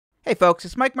Hey folks,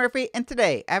 it's Mike Murphy, and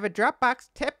today I have a Dropbox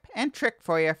tip and trick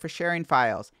for you for sharing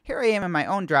files. Here I am in my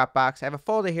own Dropbox. I have a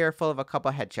folder here full of a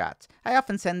couple headshots. I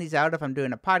often send these out if I'm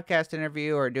doing a podcast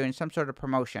interview or doing some sort of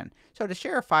promotion. So to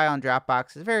share a file in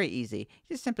Dropbox is very easy.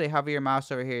 You just simply hover your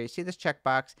mouse over here, you see this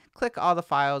checkbox, click all the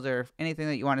files or anything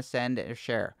that you want to send or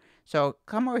share. So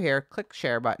come over here, click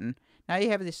share button. Now you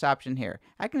have this option here.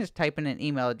 I can just type in an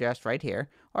email address right here,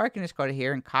 or I can just go to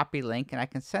here and copy link, and I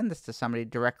can send this to somebody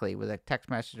directly with a text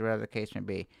message or whatever the case may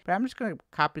be. But I'm just going to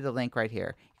copy the link right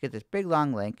here. You get this big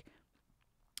long link.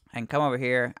 I can come over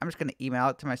here. I'm just going to email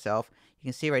it to myself. You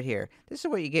can see right here. This is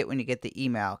what you get when you get the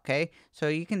email, okay? So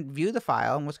you can view the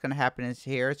file, and what's going to happen is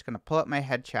here, it's going to pull up my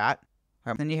headshot,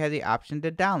 and then you have the option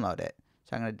to download it.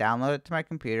 So I'm going to download it to my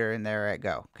computer, and there I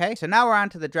go. Okay, so now we're on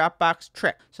to the Dropbox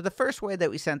trick. So the first way that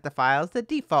we sent the file is the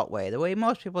default way, the way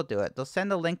most people do it. They'll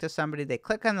send a link to somebody, they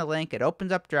click on the link, it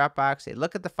opens up Dropbox, they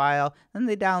look at the file, then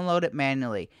they download it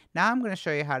manually. Now I'm going to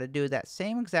show you how to do that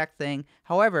same exact thing.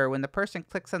 However, when the person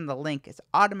clicks on the link, it's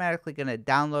automatically going to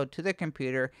download to their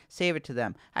computer, save it to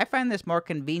them. I find this more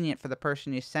convenient for the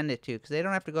person you send it to because they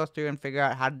don't have to go through and figure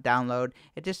out how to download.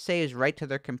 It just saves right to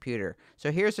their computer.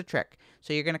 So here's the trick.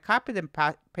 So you're going to copy and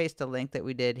paste the link that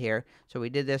we did here. So we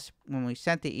did this when we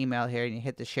sent the email here, and you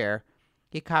hit the share.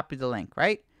 You copy the link,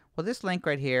 right? Well, this link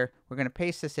right here, we're going to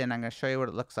paste this in. I'm going to show you what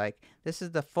it looks like. This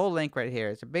is the full link right here.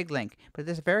 It's a big link. But at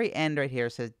this very end right here,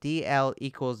 it says DL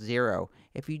equals 0.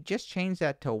 If you just change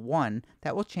that to 1,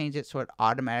 that will change it so it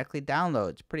automatically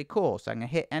downloads. Pretty cool. So I'm going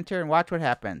to hit enter and watch what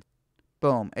happens.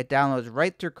 Boom, it downloads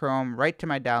right through Chrome, right to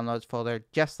my downloads folder,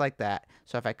 just like that.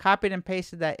 So if I copied and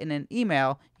pasted that in an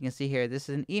email, you can see here, this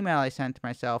is an email I sent to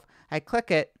myself. I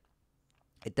click it.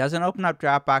 It doesn't open up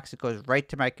Dropbox. It goes right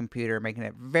to my computer, making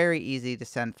it very easy to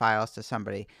send files to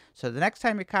somebody. So the next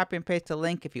time you copy and paste a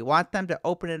link, if you want them to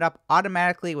open it up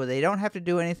automatically where they don't have to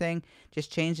do anything,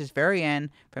 just change this very end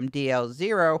from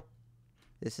DL0,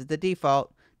 this is the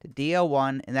default, to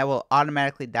DL1, and that will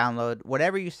automatically download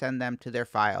whatever you send them to their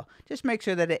file. Just make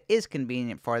sure that it is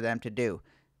convenient for them to do.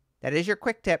 That is your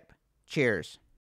quick tip. Cheers.